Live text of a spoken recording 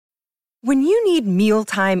When you need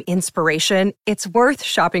mealtime inspiration, it's worth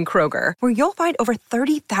shopping Kroger, where you'll find over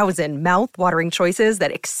 30,000 mouth-watering choices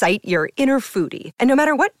that excite your inner foodie. And no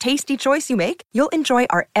matter what tasty choice you make, you'll enjoy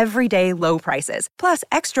our everyday low prices, plus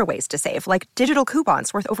extra ways to save, like digital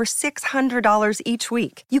coupons worth over $600 each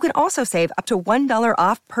week. You can also save up to $1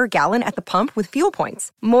 off per gallon at the pump with fuel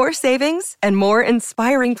points. More savings and more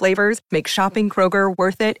inspiring flavors make shopping Kroger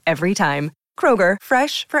worth it every time. Kroger,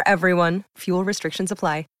 fresh for everyone. Fuel restrictions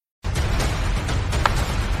apply.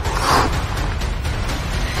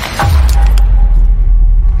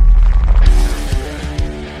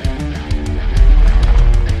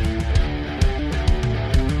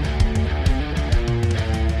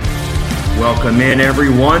 Welcome in,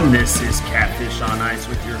 everyone. This is Catfish on Ice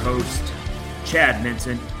with your host, Chad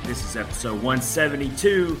Minton. This is episode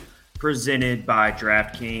 172, presented by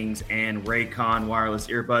DraftKings and Raycon wireless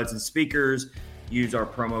earbuds and speakers. Use our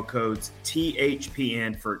promo codes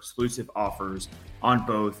THPN for exclusive offers on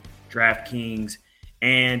both DraftKings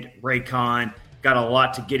and Raycon. Got a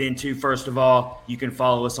lot to get into. First of all, you can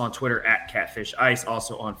follow us on Twitter at Catfish Ice,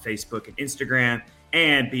 also on Facebook and Instagram.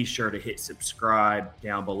 And be sure to hit subscribe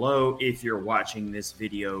down below if you're watching this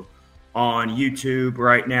video on YouTube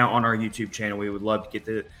right now on our YouTube channel. We would love to get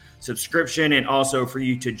the subscription and also for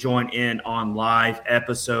you to join in on live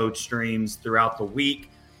episode streams throughout the week.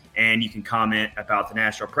 And you can comment about the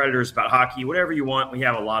Nashville Predators, about hockey, whatever you want. We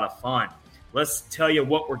have a lot of fun. Let's tell you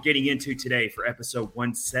what we're getting into today for episode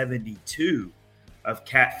 172 of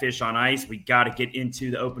Catfish on Ice. We got to get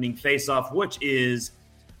into the opening faceoff, which is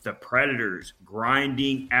the Predators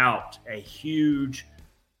grinding out a huge,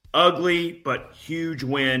 ugly, but huge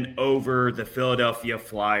win over the Philadelphia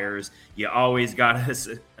Flyers. You always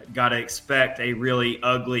gotta expect a really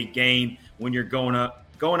ugly game when you're going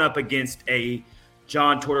up against a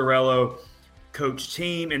John Tortorella coach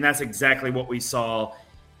team, and that's exactly what we saw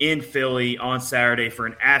in Philly on Saturday for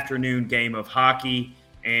an afternoon game of hockey.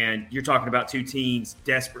 And you're talking about two teams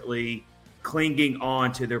desperately clinging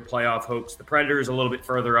on to their playoff hopes. The Predators a little bit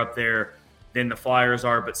further up there than the Flyers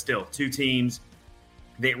are, but still two teams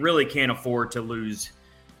that really can't afford to lose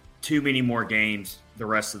too many more games the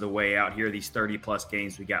rest of the way out here, these 30-plus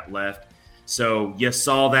games we got left. So you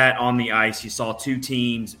saw that on the ice. You saw two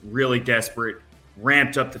teams really desperate,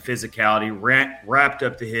 ramped up the physicality, wrapped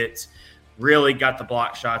up the hits, really got the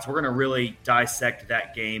block shots. We're going to really dissect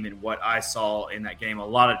that game and what I saw in that game. A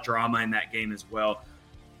lot of drama in that game as well,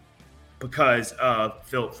 because of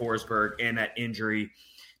Philip Forsberg and that injury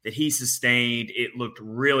that he sustained. It looked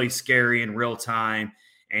really scary in real time,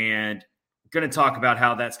 and going to talk about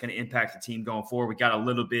how that's going to impact the team going forward. We got a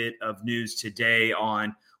little bit of news today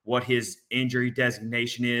on what his injury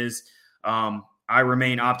designation is. I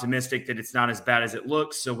remain optimistic that it's not as bad as it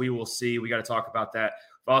looks, so we will see. We got to talk about that.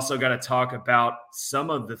 We've also got to talk about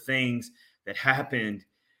some of the things that happened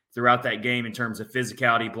throughout that game in terms of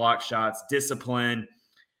physicality, block shots, discipline.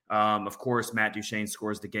 Of course, Matt Duchene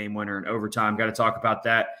scores the game winner in overtime. Got to talk about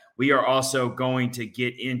that. We are also going to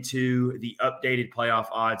get into the updated playoff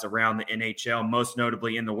odds around the NHL, most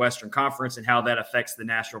notably in the Western Conference, and how that affects the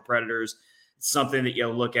Nashville Predators. It's something that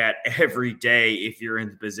you'll look at every day if you're in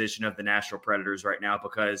the position of the Nashville Predators right now,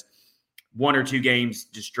 because one or two games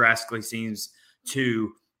just drastically seems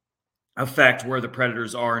to affect where the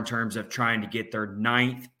Predators are in terms of trying to get their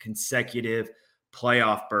 9th consecutive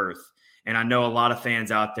playoff berth. And I know a lot of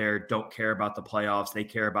fans out there don't care about the playoffs. They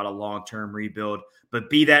care about a long-term rebuild.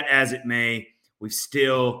 But be that as it may, we've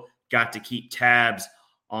still got to keep tabs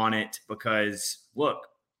on it because, look,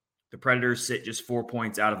 the Predators sit just 4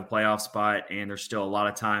 points out of a playoff spot, and there's still a lot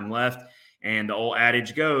of time left. And the old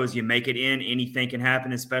adage goes, you make it in, anything can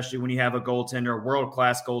happen, especially when you have a goaltender, a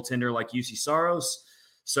world-class goaltender like UC Saros.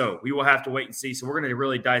 So we will have to wait and see. So we're going to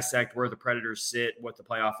really dissect where the Predators sit, what the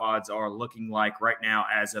playoff odds are looking like right now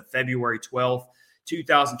as of February 12th,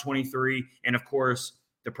 2023. And, of course,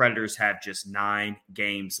 the Predators have just 9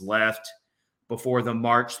 games left before the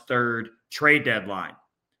March 3rd trade deadline.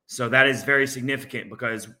 So that is very significant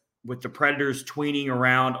because with the Predators tweening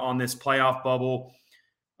around on this playoff bubble,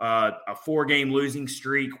 a 4-game losing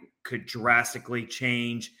streak could drastically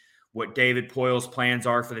change what David Poyle's plans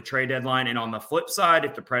are for the trade deadline. And on the flip side,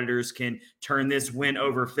 if the Predators can turn this win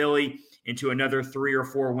over Philly into another 3 or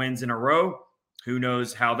 4 wins in a row, who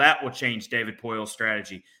knows how that will change David Poyle's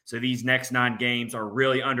strategy. So these next 9 games are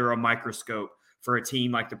really under a microscope for a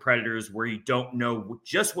team like the Predators, where you don't know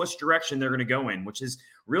just which direction they're going to go in, which has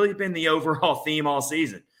really been the overall theme all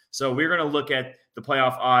season. So we're going to look at the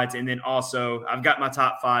playoff odds. And then also, I've got my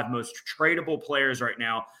top 5 most tradable players right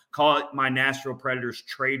now. Call it my Nashville Predators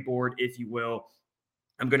trade board, if you will.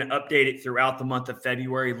 I'm going to update it throughout the month of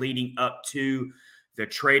February leading up to the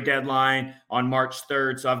trade deadline on March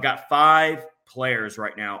 3rd. So I've got 5 players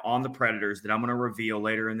right now on the Predators that I'm going to reveal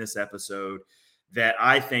later in this episode that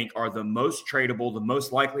I think are the most tradable, the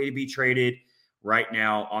most likely to be traded right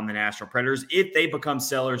now on the Nashville Predators if they become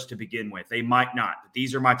sellers to begin with. They might not, but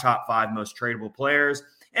these are my top 5 most tradable players.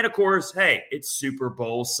 And of course, hey, it's Super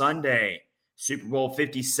Bowl Sunday. Super Bowl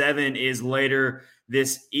 57 is later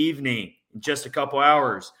this evening in just a couple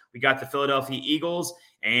hours. We got the Philadelphia Eagles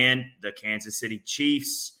and the Kansas City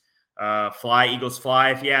Chiefs. Fly, Eagles,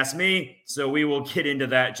 fly, if you ask me. So we will get into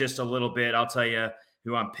that just a little bit. I'll tell you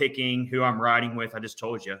who I'm picking, who I'm riding with. I just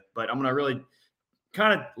told you. But I'm going to really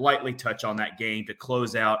kind of lightly touch on that game to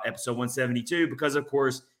close out episode 172 because, of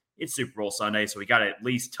course, it's Super Bowl Sunday, so we got to at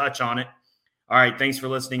least touch on it. All right, thanks for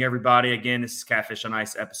listening, everybody. Again, this is Catfish on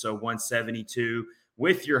Ice, episode 172,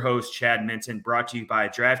 with your host, Chad Minton, brought to you by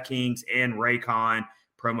DraftKings and Raycon.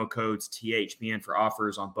 Promo codes THPN for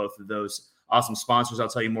offers on both of those awesome sponsors. I'll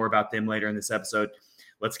tell you more about them later in this episode.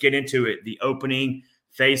 Let's get into it. The opening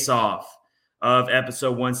face-off of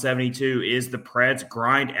episode 172 is the Preds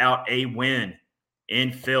grind out a win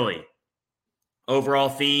in Philly. Overall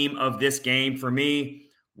theme of this game for me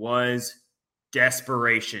was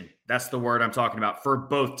desperation. That's the word I'm talking about for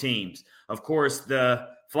both teams. Of course, the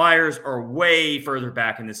Flyers are way further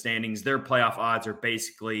back in the standings. Their playoff odds are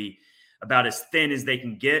basically about as thin as they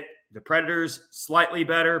can get. The Predators, slightly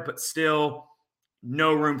better, but still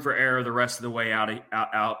no room for error the rest of the way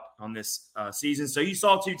out on this season. So you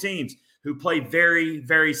saw 2 teams who play very,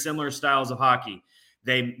 very similar styles of hockey.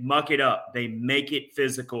 They muck it up. They make it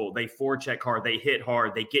physical. They forecheck hard. They hit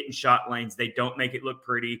hard. They get in shot lanes. They don't make it look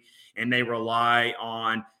pretty, and they rely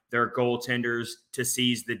on their goaltenders to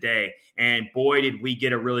seize the day. And boy, did we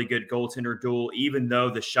get a really good goaltender duel, even though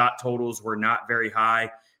the shot totals were not very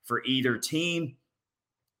high for either team.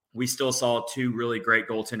 We still saw 2 really great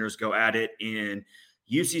goaltenders go at it in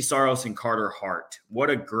UC Saros and Carter Hart. What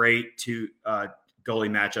a great 2 goalie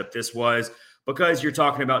matchup this was, because you're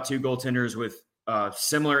talking about 2 goaltenders with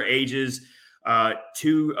similar ages,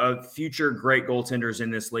 2 future great goaltenders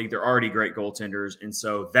in this league. They're already great goaltenders, and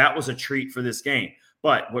so that was a treat for this game.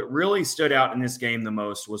 But what really stood out in this game the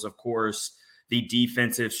most was, of course, the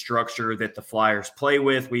defensive structure that the Flyers play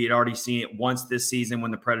with. We had already seen it once this season when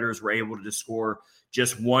the Predators were able to score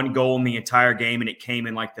just 1 goal in the entire game, and it came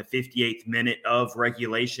in like the 58th minute of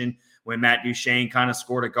regulation when Matt Duchene kind of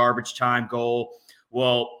scored a garbage time goal.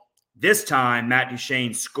 Well, this time, Matt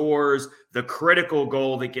Duchene scores the critical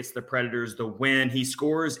goal that gets the Predators the win. He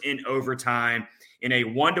scores in overtime in a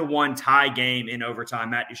 1-1 tie game in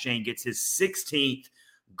overtime. Matt Duchene gets his 16th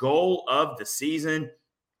goal of the season,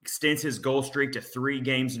 extends his goal streak to 3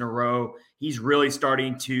 games in a row. He's really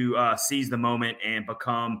starting to seize the moment and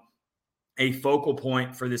become a focal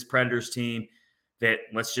point for this Predators team that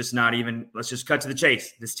let's just cut to the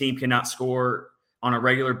chase. This team cannot score on a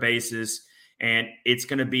regular basis. And it's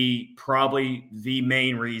going to be probably the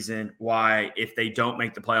main reason why, if they don't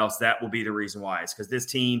make the playoffs, that will be the reason why. It's because this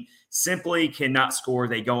team simply cannot score.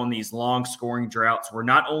 They go on these long scoring droughts where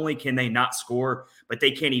not only can they not score, but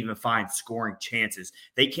they can't even find scoring chances.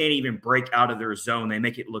 They can't even break out of their zone. They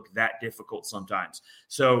make it look that difficult sometimes.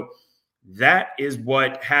 So that is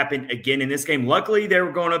what happened again in this game. Luckily, they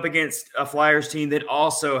were going up against a Flyers team that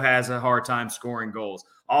also has a hard time scoring goals,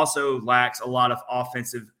 also lacks a lot of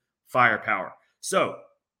offensive firepower. So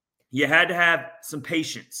you had to have some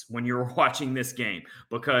patience when you were watching this game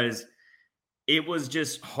because it was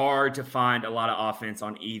just hard to find a lot of offense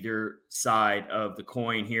on either side of the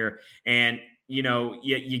coin here. And, you know,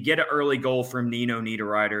 you get an early goal from Nino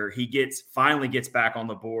Niederreiter. He finally gets back on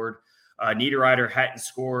the board. Niederreiter hadn't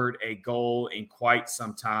scored a goal in quite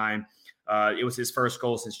some time. It was his first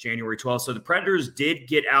goal since January 12th. So the Predators did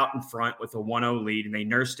get out in front with a 1-0 lead, and they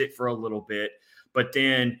nursed it for a little bit. But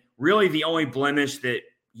then really the only blemish that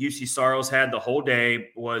UC Saros had the whole day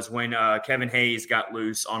was when Kevin Hayes got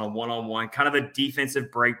loose on a one-on-one, kind of a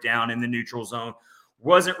defensive breakdown in the neutral zone.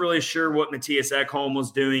 Wasn't really sure what Matthias Ekholm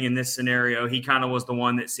was doing in this scenario. He kind of was the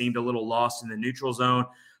one that seemed a little lost in the neutral zone.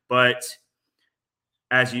 But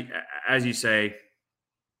as you say,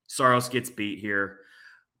 Saros gets beat here.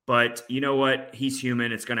 But you know what? He's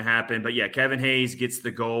human. It's going to happen. But, yeah, Kevin Hayes gets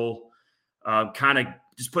the goal. Kind of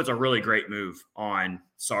just puts a really great move on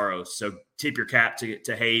Saros. So tip your cap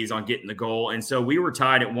to Hayes on getting the goal. And so we were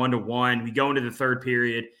tied at 1-1. We go into the third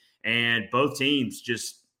period, and both teams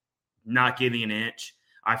just not giving an inch.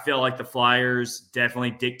 I feel like the Flyers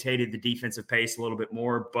definitely dictated the defensive pace a little bit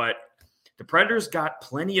more, but the Predators got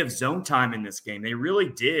plenty of zone time in this game. They really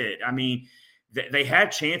did. I mean, they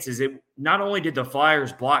had chances. Not only did the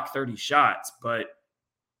Flyers block 30 shots, but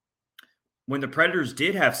when the Predators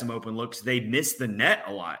did have some open looks, they missed the net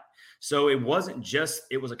a lot. So it was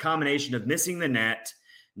a combination of missing the net,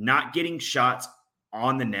 not getting shots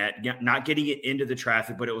on the net, not getting it into the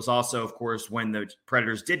traffic, but it was also, of course, when the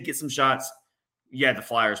Predators did get some shots, the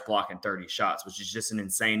Flyers blocking 30 shots, which is just an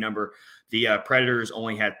insane number. The Predators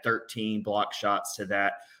only had 13 block shots to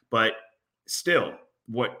that, but still,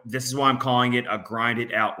 this is why I'm calling it a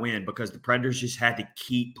grinded out win, because the Predators just had to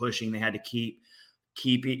keep pushing. They had to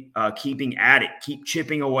keeping at it, keep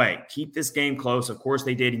chipping away, keep this game close. Of course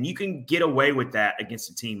they did. And you can get away with that against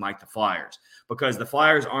a team like the Flyers, because the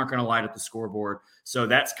Flyers aren't going to light up the scoreboard. So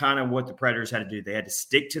that's kind of what the Predators had to do. They had to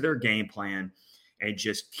stick to their game plan and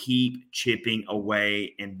just keep chipping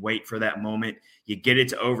away and wait for that moment. You get it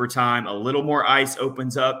to overtime. A little more ice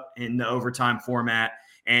opens up in the overtime format.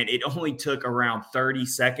 And it only took around 30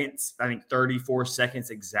 seconds, I think 34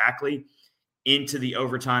 seconds exactly, into the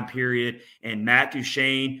overtime period. And Matt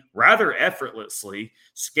Duchene, rather effortlessly,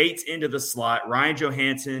 skates into the slot. Ryan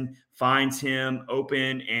Johansson finds him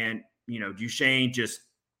open, and, Duchene just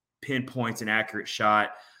pinpoints an accurate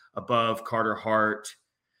shot above Carter Hart.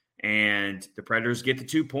 And the Predators get the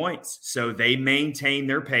 2 points. So they maintain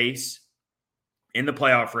their pace in the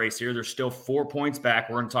playoff race here. They're still 4 points back.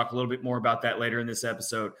 We're going to talk a little bit more about that later in this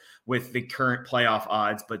episode with the current playoff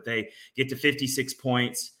odds, but they get to 56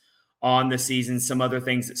 points on the season. Some other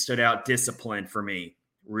things that stood out, discipline for me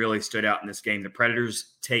really stood out in this game. The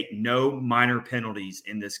Predators take no minor penalties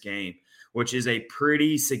in this game, which is a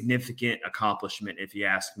pretty significant accomplishment, if you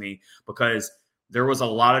ask me, because there was a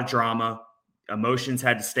lot of drama. Emotions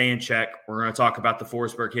had to stay in check. We're going to talk about the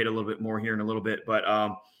Forsberg hit a little bit more here in a little bit, but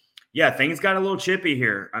things got a little chippy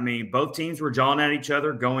here. I mean, both teams were jawing at each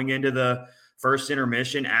other going into the first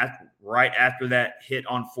intermission right after that hit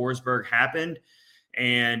on Forsberg happened.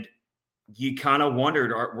 And you kind of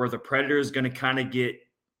wondered, were the Predators going to kind of get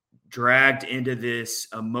dragged into this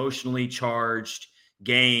emotionally charged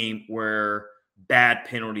game where bad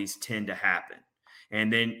penalties tend to happen?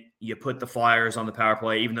 And then you put the Flyers on the power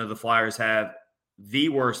play. Even though the Flyers have the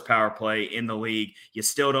worst power play in the league, you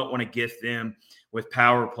still don't want to gift them with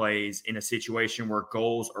power plays in a situation where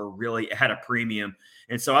goals are really at a premium.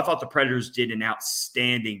 And so I thought the Predators did an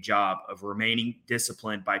outstanding job of remaining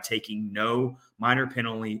disciplined by taking no minor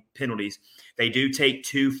penalties. They do take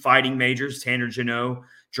 2 fighting majors. Tanner Jeannot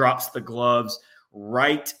drops the gloves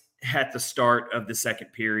right at the start of the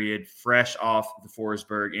second period, fresh off the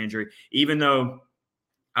Forsberg injury, even though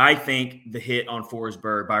I think the hit on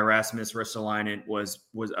Forsberg by Rasmus Ristolainen was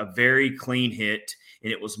a very clean hit,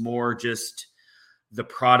 and it was more just the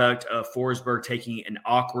product of Forsberg taking an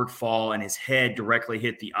awkward fall and his head directly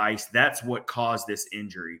hit the ice. That's what caused this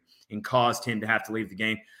injury and caused him to have to leave the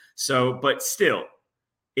game. So, but still,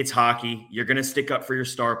 it's hockey. You're going to stick up for your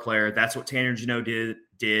star player. That's what Tanner Jeannot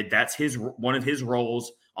did. That's one of his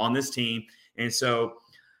roles on this team. And so,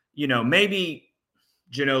 maybe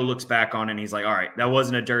Jeannot looks back on it and he's like, all right, that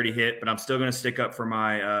wasn't a dirty hit, but I'm still going to stick up for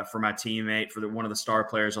my teammate, for one of the star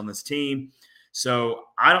players on this team. So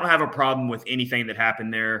I don't have a problem with anything that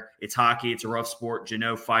happened there. It's hockey. It's a rough sport.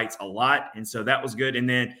 Jeannot fights a lot, and so that was good. And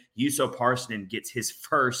then Juuso Parssinen gets his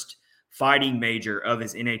first fighting major of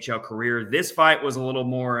his NHL career. This fight was a little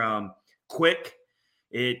more quick.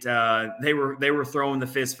 They were throwing the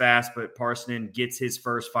fist fast, but Parssinen gets his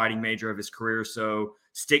first fighting major of his career. So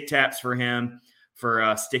stick taps for him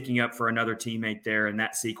for sticking up for another teammate there in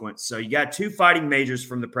that sequence. So you got 2 fighting majors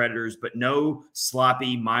from the Predators, but no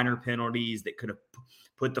sloppy minor penalties that could have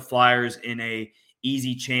put the Flyers in a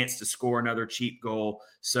easy chance to score another cheap goal.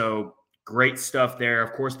 So great stuff there.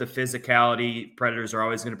 Of course, the physicality, Predators are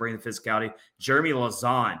always going to bring the physicality. Jeremy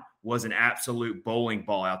Lauzon was an absolute bowling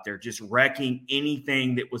ball out there, just wrecking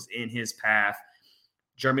anything that was in his path.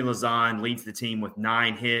 Jeremy Lauzon leads the team with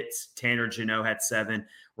 9 hits. Tanner Jeannot had 7.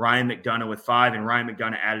 Ryan McDonough with 5, and Ryan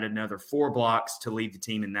McDonough added another 4 blocks to lead the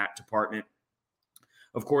team in that department.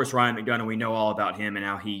 Of course, Ryan McDonough, we know all about him and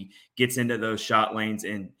how he gets into those shot lanes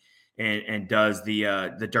and does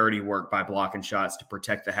the dirty work by blocking shots to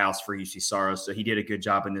protect the house for UC Saros. So he did a good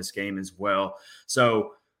job in this game as well.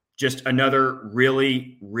 So just another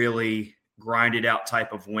really, really grinded out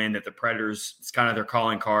type of win that the Predators, it's kind of their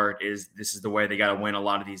calling card, is this is the way they got to win a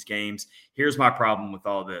lot of these games. Here's my problem with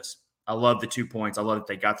all this. I love the 2 points. I love that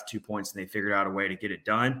they got the 2 points and they figured out a way to get it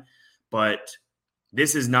done. But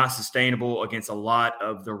this is not sustainable against a lot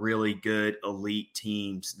of the really good elite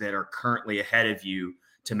teams that are currently ahead of you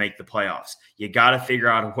to make the playoffs. You got to figure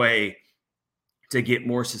out a way to get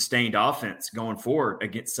more sustained offense going forward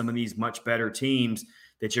against some of these much better teams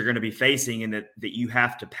that you're going to be facing and that you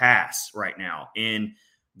have to pass right now in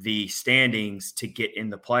the standings to get in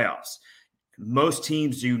the playoffs. most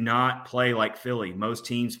teams do not play like Philly. Most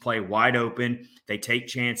teams play wide open. They take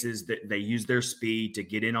chances, that they use their speed to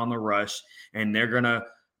get in on the rush, and they're going to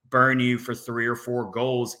burn you for 3 or 4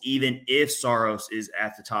 goals, even if Saros is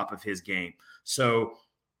at the top of his game. So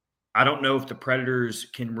I don't know if the Predators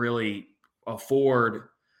can really afford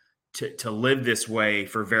to live this way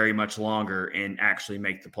for very much longer and actually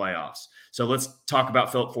make the playoffs. So let's talk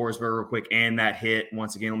about Philip Forsberg real quick and that hit.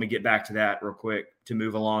 Once again, let me get back to that real quick to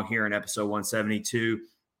move along here in episode 172.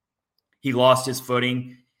 He lost his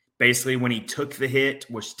footing basically when he took the hit,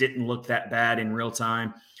 which didn't look that bad in real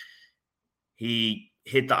time. He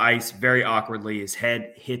hit the ice very awkwardly. His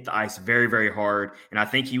head hit the ice very, very hard. And I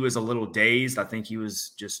think he was a little dazed. I think he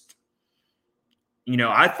was just,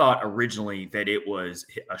 I thought originally that it was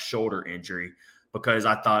a shoulder injury because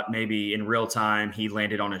I thought maybe in real time he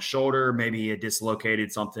landed on his shoulder. Maybe he had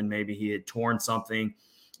dislocated something. Maybe he had torn something.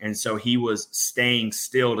 And so he was staying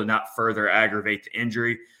still to not further aggravate the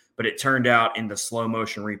injury. But it turned out in the slow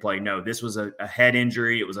motion replay, no, this was a head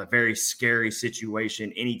injury. It was a very scary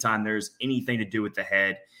situation. Anytime there's anything to do with the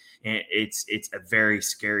head, and it's a very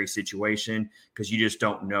scary situation because you just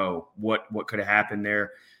don't know what could have happened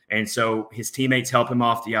there. And so his teammates help him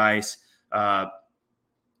off the ice.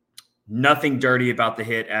 Nothing dirty about the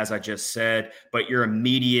hit, as I just said, but your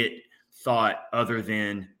immediate thought, other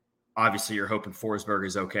than obviously you're hoping Forsberg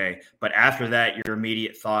is okay, but after that, your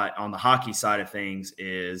immediate thought on the hockey side of things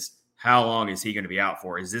is, how long is he going to be out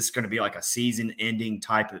for? Is this going to be like a season-ending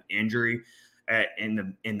type of injury? In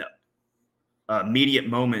the immediate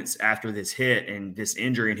moments after this hit and this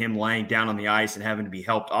injury and him laying down on the ice and having to be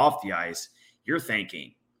helped off the ice, you're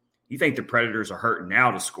thinking, you think the Predators are hurting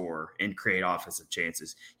now to score and create offensive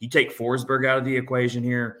chances. You take Forsberg out of the equation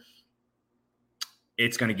here,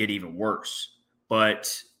 it's going to get even worse.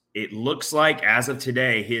 But it looks like as of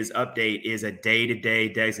today, his update is a day-to-day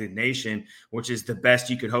designation, which is the best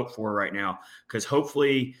you could hope for right now. Because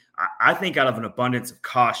hopefully, I think out of an abundance of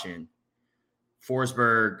caution,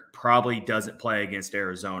 Forsberg probably doesn't play against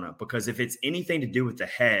Arizona. Because if it's anything to do with the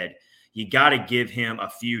head, you got to give him a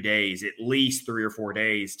few days, at least 3 or 4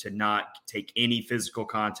 days, to not take any physical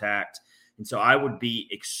contact. And so I would be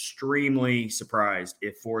extremely surprised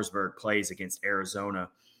if Forsberg plays against Arizona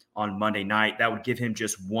on Monday night. That would give him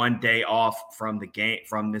just 1 day off from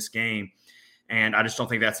this game. And I just don't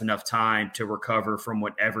think that's enough time to recover from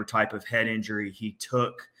whatever type of head injury he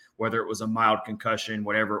took, whether it was a mild concussion,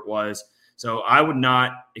 whatever it was. So I would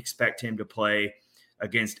not expect him to play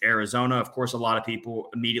against Arizona. Of course, a lot of people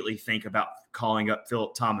immediately think about calling up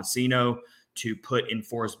Philip Tomasino to put in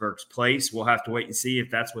Forsberg's place. We'll have to wait and see if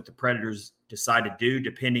that's what the Predators decide to do,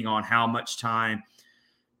 depending on how much time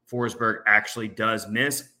Forsberg actually does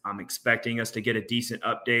miss. I'm expecting us to get a decent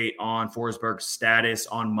update on Forsberg's status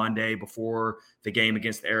on Monday before the game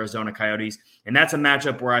against the Arizona Coyotes. And that's a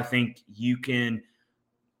matchup where I think you can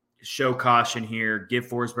show caution here, give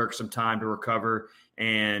Forsberg some time to recover,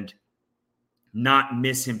 and not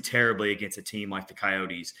miss him terribly against a team like the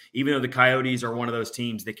Coyotes. Even though the Coyotes are one of those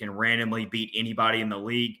teams that can randomly beat anybody in the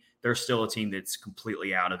league, they're still a team that's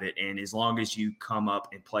completely out of it. And as long as you come up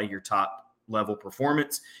and play your top level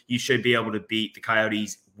performance, you should be able to beat the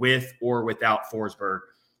Coyotes with or without Forsberg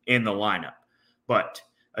in the lineup. But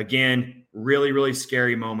again, really, really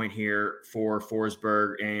scary moment here for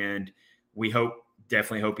Forsberg, and we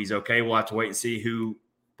definitely hope he's okay. We'll have to wait and see who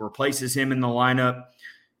replaces him in the lineup.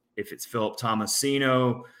 If it's Philip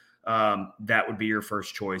Tomasino, that would be your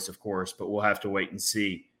first choice, of course, but we'll have to wait and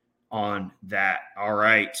see on that. All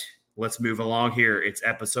right, let's move along here. It's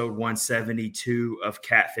episode 172 of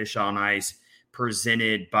Catfish on Ice,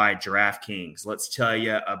 presented by DraftKings. Let's tell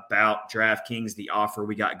you about DraftKings, the offer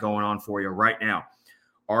we got going on for you right now.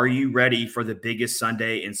 Are you ready for the biggest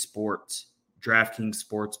Sunday in sports? DraftKings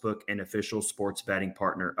Sportsbook, an official sports betting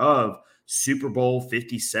partner of Super Bowl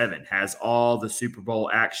 57, has all the Super Bowl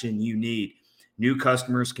action you need. New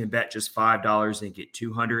customers can bet just $5 and get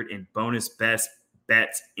 $200 in bonus best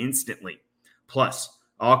bets instantly. Plus,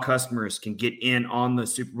 all customers can get in on the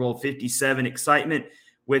Super Bowl 57 excitement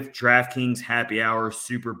with DraftKings Happy Hour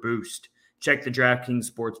Super Boost. Check the DraftKings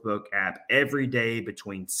Sportsbook app every day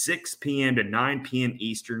between 6 p.m. to 9 p.m.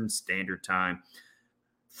 Eastern Standard Time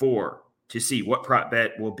to see what prop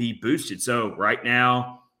bet will be boosted. So right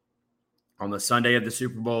now, on the Sunday of the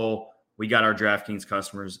Super Bowl, we got our DraftKings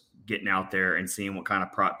customers getting out there and seeing what kind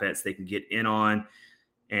of prop bets they can get in on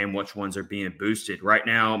and which ones are being boosted. Right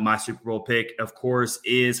now, my Super Bowl pick, of course,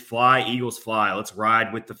 is Fly, Eagles Fly. Let's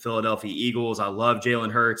ride with the Philadelphia Eagles. I love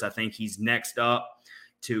Jalen Hurts. I think he's next up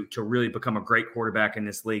to really become a great quarterback in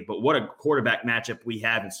this league. But what a quarterback matchup we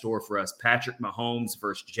have in store for us. Patrick Mahomes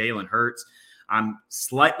versus Jalen Hurts. I'm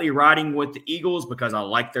slightly riding with the Eagles because I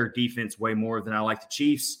like their defense way more than I like the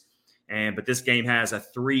Chiefs. But this game has a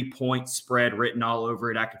 3-point spread written all over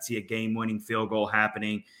it. I could see a game-winning field goal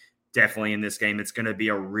happening definitely in this game. It's going to be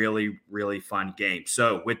a really, really fun game.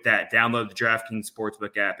 So with that, download the DraftKings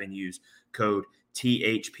Sportsbook app and use code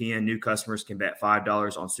THPN. New customers can bet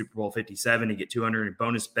 $5 on Super Bowl 57 and get 200 in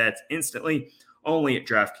bonus bets instantly only at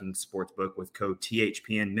DraftKings Sportsbook with code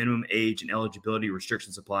THPN. Minimum age and eligibility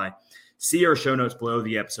restrictions apply. See our show notes below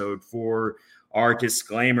the episode for our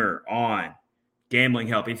disclaimer on gambling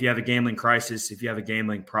help. If you have a gambling crisis, if you have a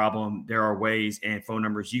gambling problem, there are ways and phone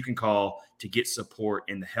numbers you can call to get support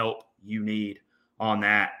and the help you need on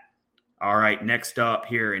that. All right, next up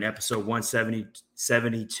here in episode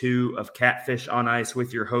 172 of Catfish on Ice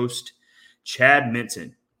with your host, Chad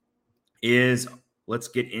Minton, let's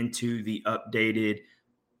get into the updated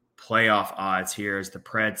playoff odds here as the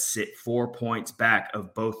Preds sit 4 points back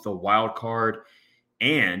of both the wild card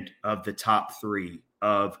and of the top three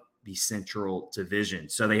of the Central Division.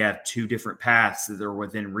 So they have two different paths that are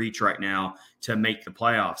within reach right now to make the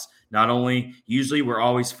playoffs. Not only, usually we're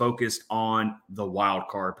always focused on the wild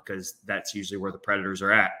card because that's usually where the Predators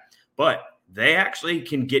are at, but they actually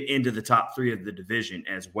can get into the top three of the division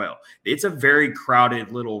as well. It's a very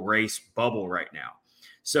crowded little race bubble right now.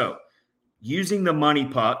 So using the Money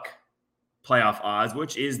Puck playoff odds,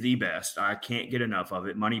 which is the best, I can't get enough of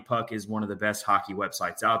it. Money Puck is one of the best hockey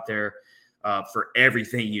websites out there. For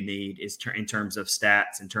everything you need is in terms of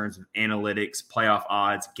stats, in terms of analytics, playoff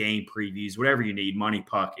odds, game previews, whatever you need. Money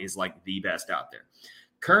Puck is like the best out there.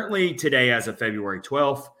 Currently, today, as of February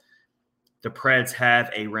 12th, the Preds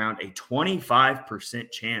have around a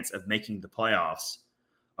 25% chance of making the playoffs,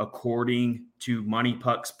 according to Money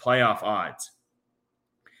Puck's playoff odds.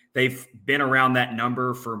 They've been around that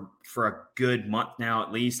number for a good month now,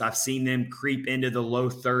 at least. I've seen them creep into the low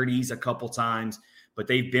 30s a couple times, but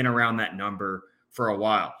they've been around that number for a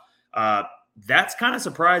while. That's kind of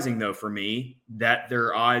surprising, though, for me, that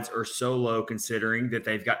their odds are so low considering that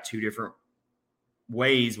they've got two different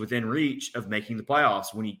ways within reach of making the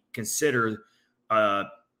playoffs when you consider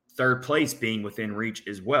third place being within reach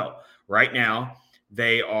as well. Right now,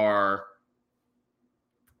 they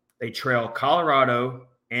trail Colorado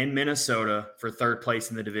and Minnesota for third place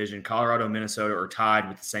in the division. Colorado and Minnesota are tied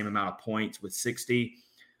with the same amount of points with 60,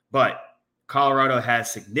 but Colorado has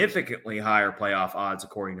significantly higher playoff odds,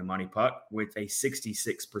 according to Money Puck, with a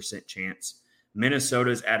 66% chance.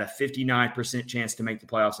 Minnesota's at a 59% chance to make the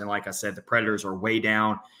playoffs. And like I said, the Predators are way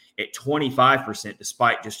down at 25%,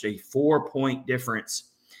 despite just a 4-point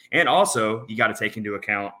difference. And also, you got to take into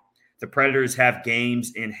account the Predators have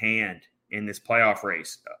games in hand in this playoff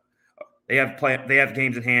race. They have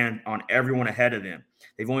games in hand on everyone ahead of them.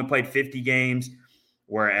 They've only played 50 games,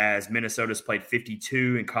 whereas Minnesota's played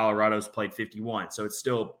 52 and Colorado's played 51. So it's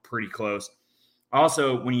still pretty close.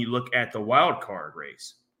 Also, when you look at the wild card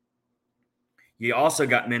race, you also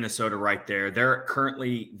got Minnesota right there. They're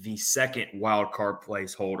currently the second wild card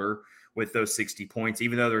placeholder with those 60 points.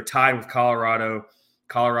 Even though they're tied with Colorado,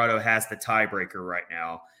 Colorado has the tiebreaker right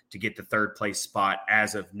now to get the third place spot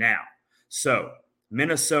as of now. So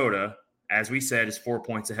Minnesota, as we said, is 4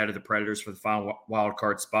 points ahead of the Predators for the final wild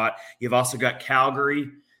card spot. You've also got Calgary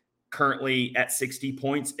currently at 60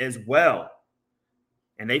 points as well.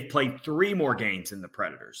 And they've played 3 more games than the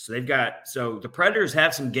Predators. So the Predators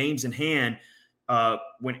have some games in hand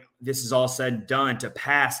when this is all said and done to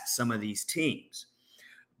pass some of these teams.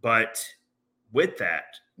 But with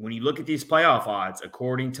that, when you look at these playoff odds,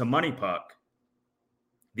 according to Money Puck,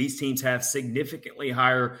 these teams have significantly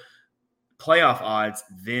higher playoff odds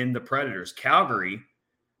than the Predators. Calgary,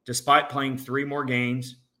 despite playing 3 more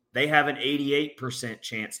games, they have an 88%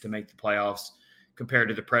 chance to make the playoffs compared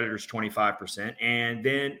to the Predators' 25%. And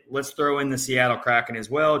then let's throw in the Seattle Kraken as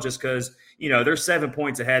well, just because, they're 7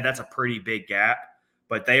 points ahead. That's a pretty big gap,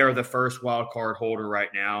 but they are the first wild card holder right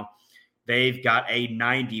now. They've got a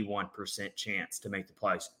 91% chance to make the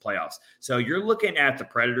playoffs. So you're looking at the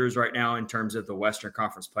Predators right now in terms of the Western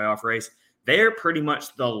Conference playoff race. They're pretty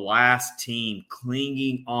much the last team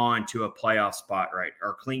clinging on to a playoff spot, right?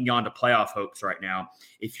 Or clinging on to playoff hopes right now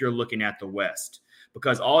if you're looking at the West.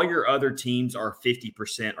 Because all your other teams are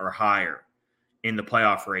 50% or higher in the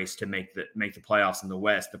playoff race to make the playoffs in the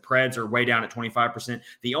West. The Preds are way down at 25%.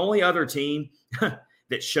 The only other team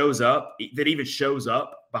that even shows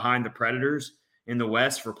up behind the Predators in the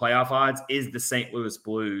West for playoff odds is the St. Louis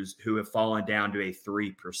Blues, who have fallen down to a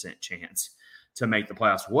 3% chance to make the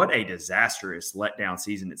playoffs. What a disastrous letdown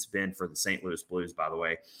season it's been for the St. Louis Blues, by the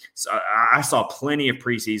way. So I saw plenty of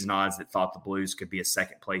preseason odds that thought the Blues could be a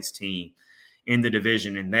second-place team in the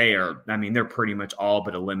division, and they're pretty much all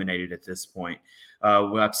but eliminated at this point.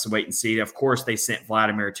 We'll have to wait and see. Of course, they sent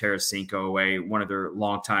Vladimir Tarasenko away, one of their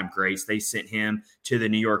longtime greats. They sent him to the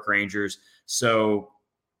New York Rangers. So,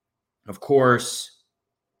 of course,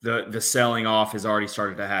 the selling off has already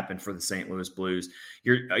started to happen for the St. Louis Blues.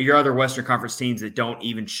 Your other Western Conference teams that don't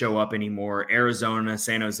even show up anymore, Arizona,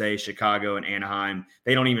 San Jose, Chicago, and Anaheim,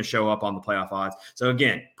 they don't even show up on the playoff odds. So,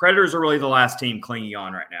 again, Predators are really the last team clinging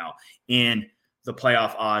on right now in the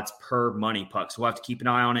playoff odds per money puck. So we'll have to keep an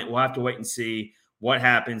eye on it. We'll have to wait and see what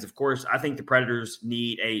happens. Of course, I think the Predators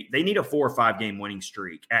need a 4 or 5 game winning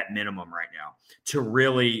streak at minimum right now to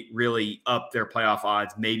really, really up their playoff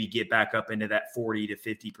odds, maybe get back up into that 40 to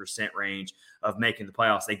 50% range of making the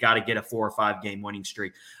playoffs. They got to get a 4 or 5 game winning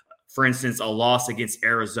streak. For instance, a loss against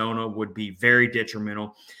Arizona would be very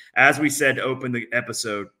detrimental. As we said to open the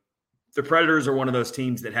episode, the Predators are one of those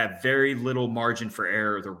teams that have very little margin for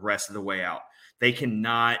error the rest of the way out. They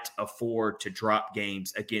cannot afford to drop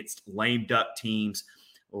games against lame duck teams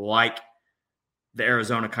like the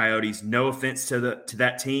Arizona Coyotes. No offense to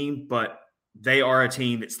that team, but they are a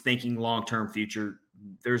team that's thinking long-term future.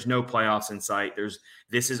 There's no playoffs in sight.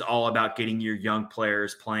 This is all about getting your young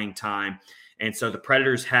players playing time. And so the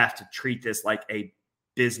Predators have to treat this like a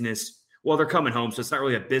business. Well, they're coming home, so it's not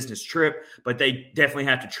really a business trip, but they definitely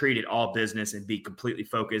have to treat it all business and be completely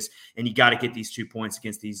focused. And you got to get these 2 points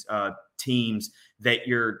against these teams that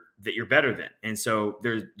you're better than. And so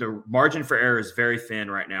the margin for error is very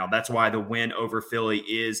thin right now. That's why the win over Philly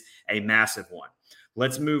is a massive one.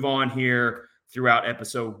 Let's move on here throughout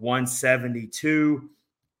episode 172.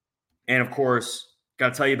 And, of course, got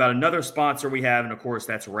to tell you about another sponsor we have, and, of course,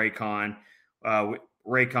 that's Raycon.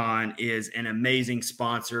 Raycon is an amazing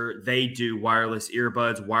sponsor. They do wireless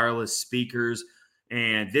earbuds, wireless speakers.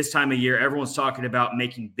 And this time of year, everyone's talking about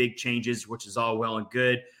making big changes, which is all well and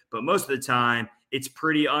good. But most of the time, it's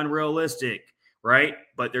pretty unrealistic, right?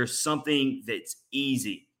 But there's something that's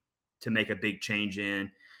easy to make a big change in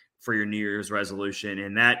for your New Year's resolution.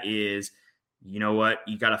 And that is, you know what?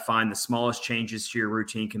 You got to find the smallest changes to your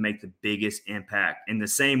routine can make the biggest impact. In the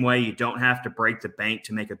same way, you don't have to break the bank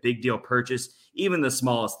to make a big deal purchase. Even the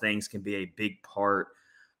smallest things can be a big part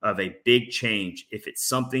of a big change if it's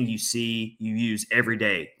something you see you use every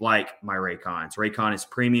day, like my Raycons. Raycon is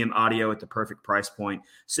premium audio at the perfect price point,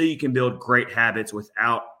 so you can build great habits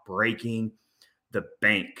without breaking the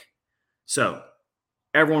bank. So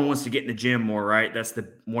everyone wants to get in the gym more, right? That's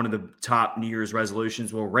one of the top New Year's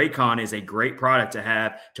resolutions. Well, Raycon is a great product to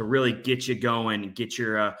have to really get you going, get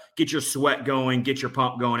your sweat going, get your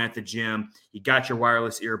pump going at the gym. You got your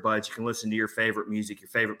wireless earbuds. You can listen to your favorite music, your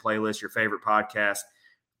favorite playlist, your favorite podcast.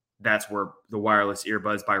 That's where the wireless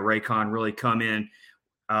earbuds by Raycon really come in.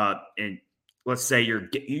 And let's say you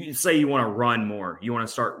want to run more. You want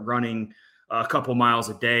to start running a couple miles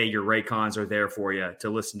a day. Your Raycons are there for you to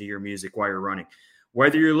listen to your music while you're running.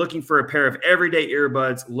 Whether you're looking for a pair of everyday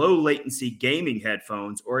earbuds, low latency gaming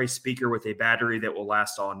headphones, or a speaker with a battery that will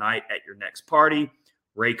last all night at your next party,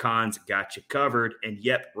 Raycon's got you covered. And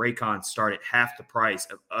yep, Raycons start at half the price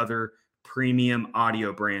of other premium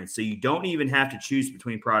audio brands. So you don't even have to choose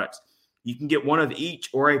between products. You can get one of each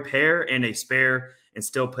or a pair and a spare and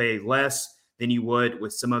still pay less than you would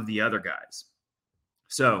with some of the other guys.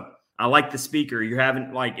 So I like the speaker. You're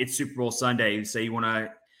having it's Super Bowl Sunday. You say you want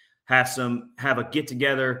to have a get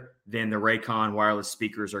together, then the Raycon wireless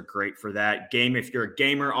speakers are great for that. If you're a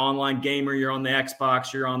gamer, online gamer, you're on the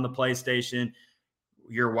Xbox, you're on the PlayStation,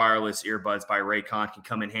 your wireless earbuds by Raycon can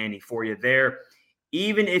come in handy for you there.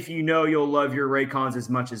 Even if you know you'll love your Raycons as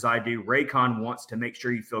much as I do, Raycon wants to make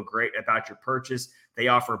sure you feel great about your purchase. They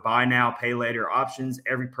offer buy now, pay later options.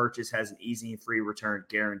 Every purchase has an easy and free return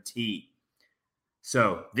guarantee.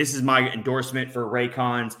 So this is my endorsement for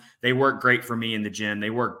Raycons. They work great for me in the gym.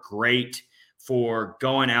 They work great for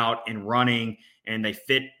going out and running, and they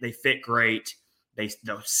fit great.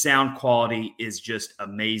 The sound quality is just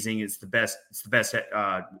amazing. It's the best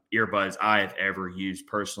earbuds I have ever used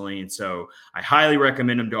personally. And so I highly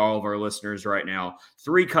recommend them to all of our listeners right now.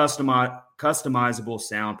 3 customizable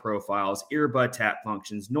sound profiles, earbud tap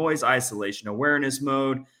functions, noise isolation, awareness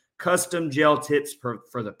mode, custom gel tips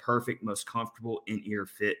for the perfect, most comfortable in-ear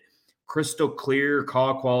fit, crystal clear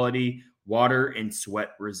call quality, water and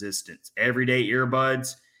sweat resistance, everyday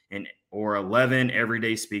earbuds, or 11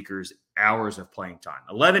 everyday speakers, hours of playing time.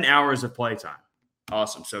 11 hours of playtime.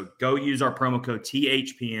 Awesome. So go use our promo code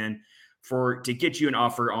THPN to get you an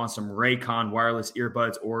offer on some Raycon wireless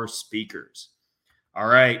earbuds or speakers. All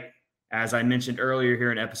right. As I mentioned earlier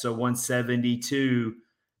here in episode 172,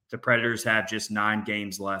 the Predators have just 9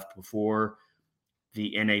 games left before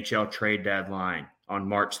the NHL trade deadline on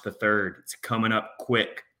March the 3rd. It's coming up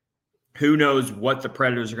quick. Who knows what the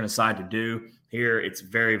Predators are going to decide to do here? It's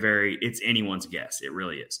it's anyone's guess. It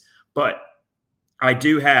really is. But I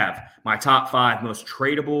do have my top 5 most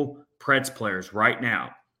tradable Preds players right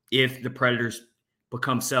now if the Predators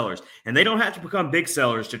become sellers. And they don't have to become big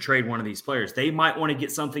sellers to trade one of these players. They might want to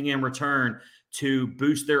get something in return to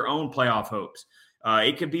boost their own playoff hopes.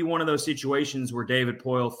 It could be one of those situations where David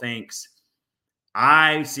Poile thinks,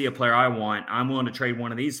 I see a player I want. I'm willing to trade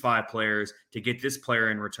one of these 5 players to get this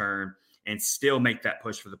player in return and still make that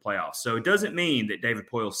push for the playoffs. So it doesn't mean that David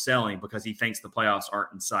Poile's selling because he thinks the playoffs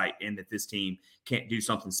aren't in sight and that this team can't do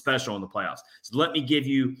something special in the playoffs. So let me give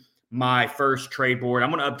you my first trade board.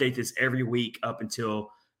 I'm going to update this every week up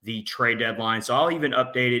until the trade deadline. So I'll even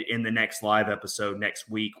update it in the next live episode next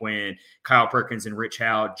week when Kyle Perkins and Rich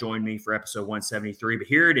Howe join me for episode 173. But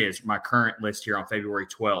here it is, my current list here on February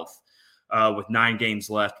 12th with 9 games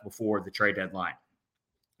left before the trade deadline.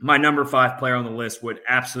 My number 5 player on the list would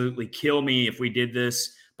absolutely kill me if we did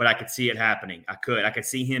this, but I could see it happening. I could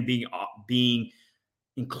see him being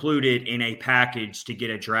included in a package to get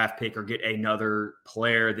a draft pick or get another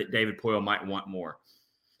player that David Poile might want more.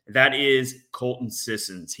 That is Colton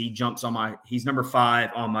Sissons. He's number 5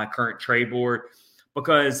 on my current trade board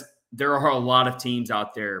because there are a lot of teams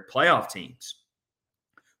out there, playoff teams,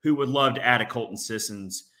 who would love to add a Colton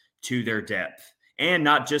Sissons to their depth. And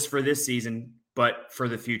not just for this season, but for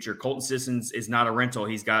the future. Colton Sissons is not a rental.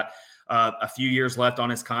 He's got a few years left on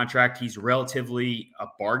his contract. He's relatively a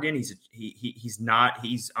bargain. He's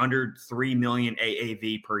under $3 million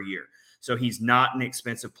AAV per year. So he's not an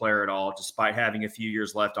expensive player at all, despite having a few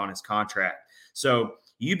years left on his contract. So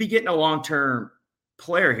you'd be getting a long-term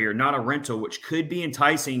player here, not a rental, which could be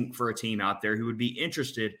enticing for a team out there who would be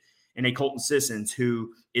interested in a Colton Sissons,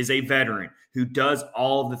 who is a veteran, who does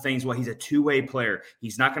all of the things well. He's a two-way player.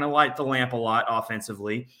 He's not going to light the lamp a lot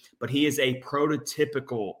offensively, but he is a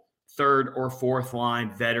prototypical third or fourth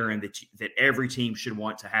line veteran that every team should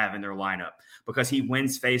want to have in their lineup because he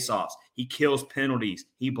wins faceoffs, he kills penalties,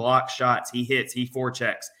 he blocks shots, he hits, he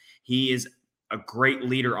forechecks. He is a great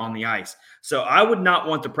leader on the ice. So I would not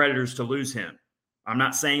want the Predators to lose him. I'm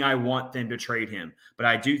not saying I want them to trade him, but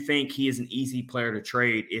I do think he is an easy player to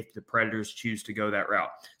trade if the Predators choose to go that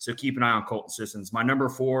route. So keep an eye on Colton Sissons. My number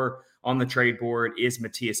 4 on the trade board is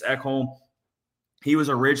Mattias Ekholm. He was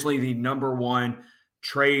originally the number 1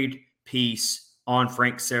 trade piece on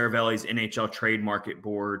Frank Saravelli's NHL trade market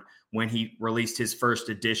board when he released his first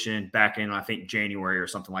edition back in, I think, January or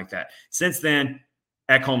something like that. Since then,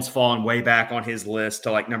 Ekholm's fallen way back on his list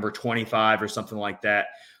to like number 25 or something like that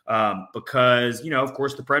because, of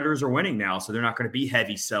course, the Predators are winning now, so they're not going to be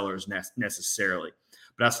heavy sellers necessarily.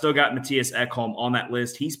 But I still got Mattias Ekholm on that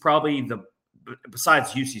list. He's probably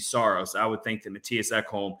besides UC Saros, I would think that Mattias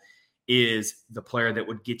Ekholm is the player that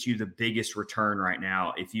would get you the biggest return right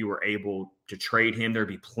now. If you were able to trade him, there'd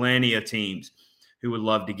be plenty of teams who would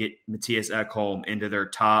love to get Mattias Ekholm into their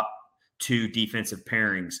top 2 defensive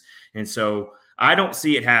pairings. And so I don't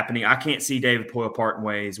see it happening. I can't see David Poile parting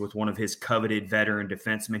ways with one of his coveted veteran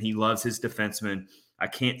defensemen. He loves his defensemen. I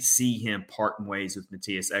can't see him parting ways with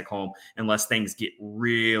Mattias Ekholm unless things get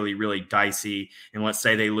really, really dicey. And let's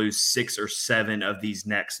say they lose 6 or 7 of these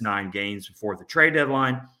next 9 games before the trade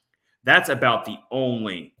deadline. That's about the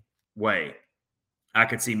only way I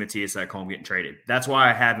could see Mattias Ekholm getting traded. That's why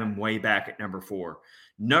I have him way back at number 4.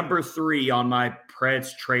 Number 3 on my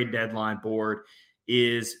Preds trade deadline board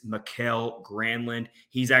is Mikael Granlund.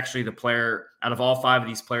 He's actually the player out of all 5 of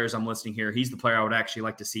these players I'm listing here. He's the player I would actually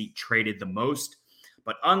like to see traded the most.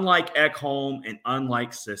 But unlike Ekholm and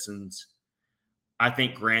unlike Sissons, I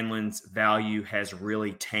think Granlund's value has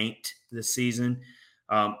really tanked this season.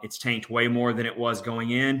 It's tanked way more than it was going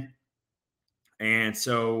in. And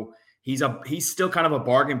so he's still kind of a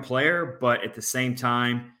bargain player, but at the same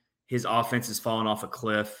time, his offense has fallen off a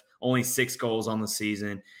cliff. Only 6 goals on the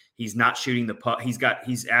season. He's not shooting the puck.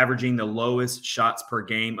 He's averaging the lowest shots per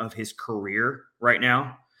game of his career right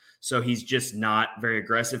now. So he's just not very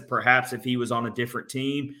aggressive. Perhaps if he was on a different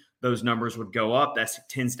team, those numbers would go up. That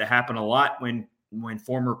tends to happen a lot when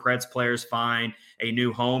former Preds players find a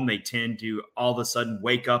new home. They tend to all of a sudden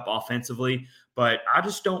wake up offensively. But I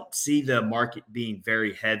just don't see the market being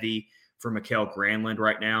very heavy for Mikael Granlund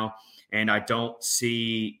right now. And I don't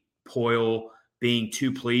see Poile being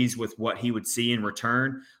too pleased with what he would see in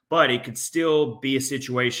return. But it could still be a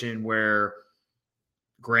situation where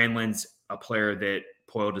Granlund's a player that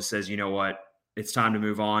Poile just says, you know what, it's time to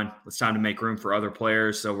move on. It's time to make room for other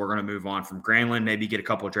players. So we're going to move on from Granlund, maybe get a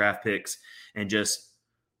couple of draft picks and just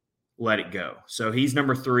let it go. So he's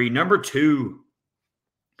number 3. Number 2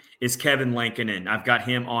 is Kevin Lankinen. I've got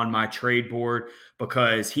him on my trade board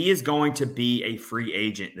because he is going to be a free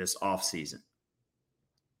agent this offseason.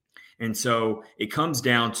 And so it comes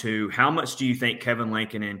down to how much do you think Kevin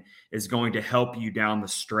Lankinen is going to help you down the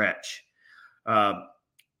stretch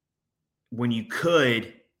when you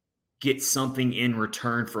could get something in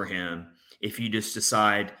return for him if you just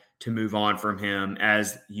decide to move on from him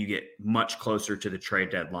as you get much closer to the trade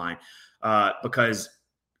deadline. Because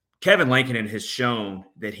Kevin Lankinen has shown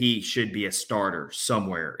that he should be a starter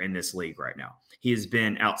somewhere in this league right now. He has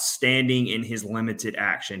been outstanding in his limited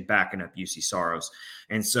action, backing up UC Saros.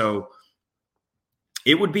 And so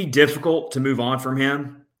it would be difficult to move on from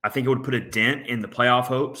him. I think it would put a dent in the playoff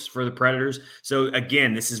hopes for the Predators. So,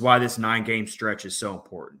 again, this is why this 9-game stretch is so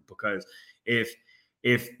important, because if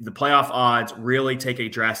the playoff odds really take a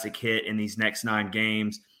drastic hit in these next 9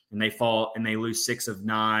 games and they fall and they lose 6 of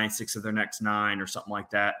their next 9 or something like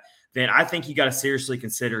that, then I think you got to seriously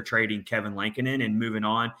consider trading Kevin Lankinen and moving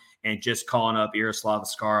on and just calling up Yaroslav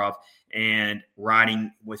Askarov and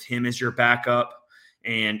riding with him as your backup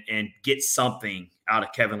and get something out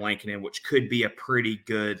of Kevin Lankinen, which could be a pretty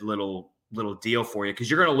good little deal for you, because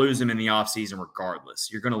you're going to lose him in the offseason regardless.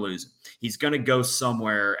 You're going to lose him. He's going to go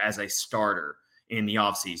somewhere as a starter in the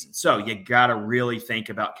offseason. So you got to really think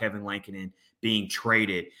about Kevin Lankinen being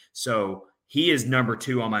traded. So he is number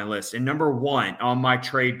 2 on my list. And number 1 on my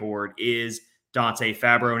trade board is Dante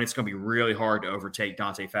Fabro. And it's going to be really hard to overtake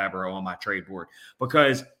Dante Fabro on my trade board,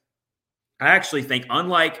 because I actually think,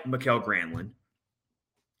 unlike Mikael Granlund,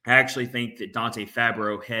 I actually think that Dante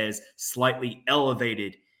Fabro has slightly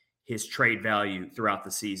elevated his trade value throughout the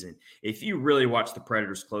season. If you really watch the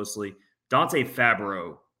Predators closely, Dante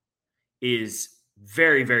Fabro is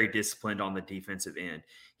very, very disciplined on the defensive end.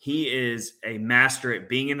 He is a master at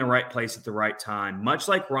being in the right place at the right time. Much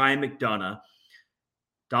like Ryan McDonough,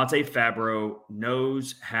 Dante Fabro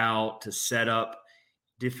knows how to set up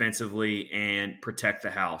defensively and protect the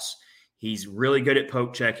house. He's really good at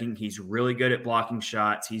poke checking. He's really good at blocking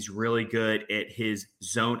shots. He's really good at his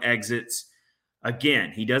zone exits.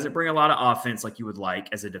 Again, he doesn't bring a lot of offense like you would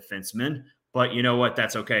like as a defenseman, but you know what?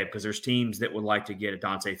 That's okay, because there's teams that would like to get a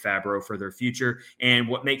Dante Fabro for their future. And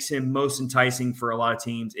what makes him most enticing for a lot of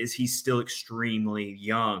teams is he's still extremely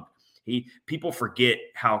young. People forget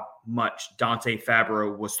how much Dante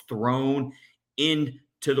Fabro was thrown into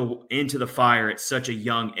the fire at such a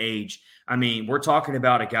young age. I mean, we're talking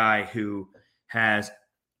about a guy who has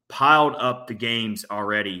piled up the games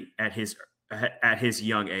already at his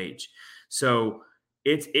young age. So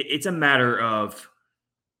it's a matter of,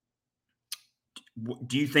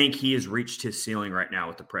 do you think he has reached his ceiling right now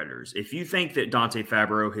with the Predators? If you think that Dante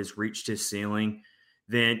Fabro has reached his ceiling,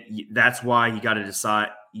 then that's why you got to decide.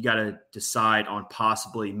 You got to decide on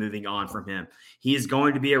possibly moving on from him. He is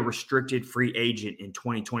going to be a restricted free agent in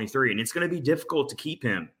 2023, and it's going to be difficult to keep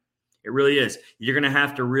him. It really is. You're going to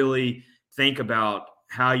have to really think about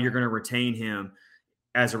how you're going to retain him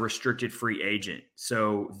as a restricted free agent.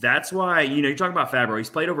 So that's why, you're talking about Fabro. He's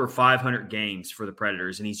played over 500 games for the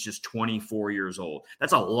Predators, and he's just 24 years old.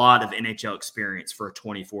 That's a lot of NHL experience for a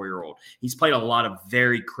 24-year-old. He's played a lot of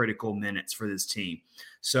very critical minutes for this team.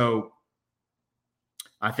 So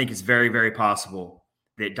I think it's very, very possible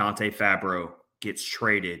that Dante Fabro gets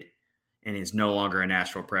traded and is no longer a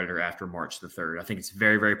Nashville Predator after March the 3rd. I think it's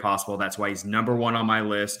very, very possible. That's why he's number 1 on my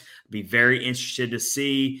list. I'd be very interested to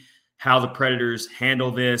see how the Predators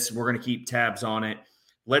handle this. We're going to keep tabs on it.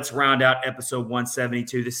 Let's round out episode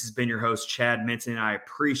 172. This has been your host, Chad Minton. I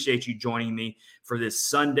appreciate you joining me for this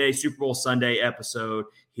Sunday, Super Bowl Sunday episode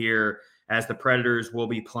here, as the Predators will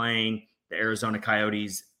be playing the Arizona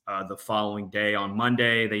Coyotes the following day on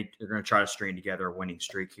Monday. They're going to try to string together a winning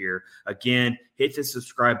streak here. Again, hit the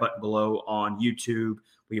subscribe button below on YouTube.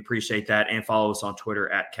 We appreciate that. And follow us on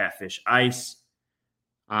Twitter at Catfish Ice.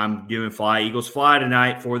 I'm doing Fly Eagles Fly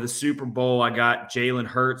tonight for the Super Bowl. I got Jalen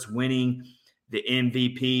Hurts winning the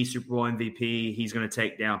MVP, Super Bowl MVP. He's going to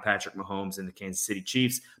take down Patrick Mahomes and the Kansas City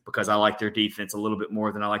Chiefs because I like their defense a little bit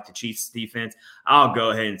more than I like the Chiefs' defense. I'll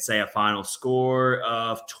go ahead and say a final score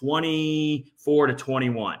of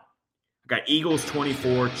 24-21. I got Eagles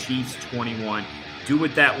 24, Chiefs 21. Do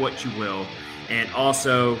with that what you will. And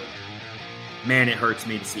also, man, it hurts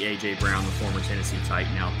me to see A.J. Brown, the former Tennessee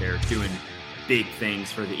Titan, out there doing big things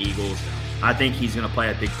for the Eagles. I think he's going to play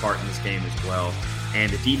a big part in this game as well. And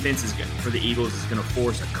the defense for the Eagles is going to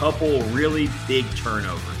force a couple really big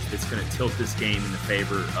turnovers that's going to tilt this game in the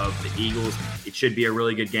favor of the Eagles. It should be a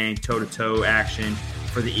really good game, toe-to-toe action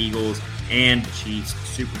for the Eagles and the Chiefs.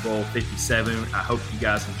 Super Bowl 57. I hope you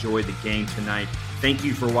guys enjoyed the game tonight. Thank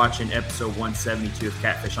you for watching episode 172 of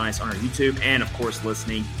Catfish on Ice on our YouTube, and, of course,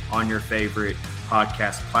 listening on your favorite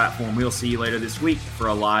podcast platform. We'll see you later this week for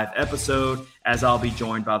a live episode, as I'll be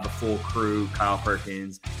joined by the full crew, Kyle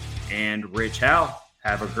Perkins and Rich Howe.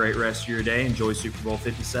 Have a great rest of your day. Enjoy Super Bowl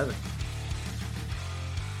 57.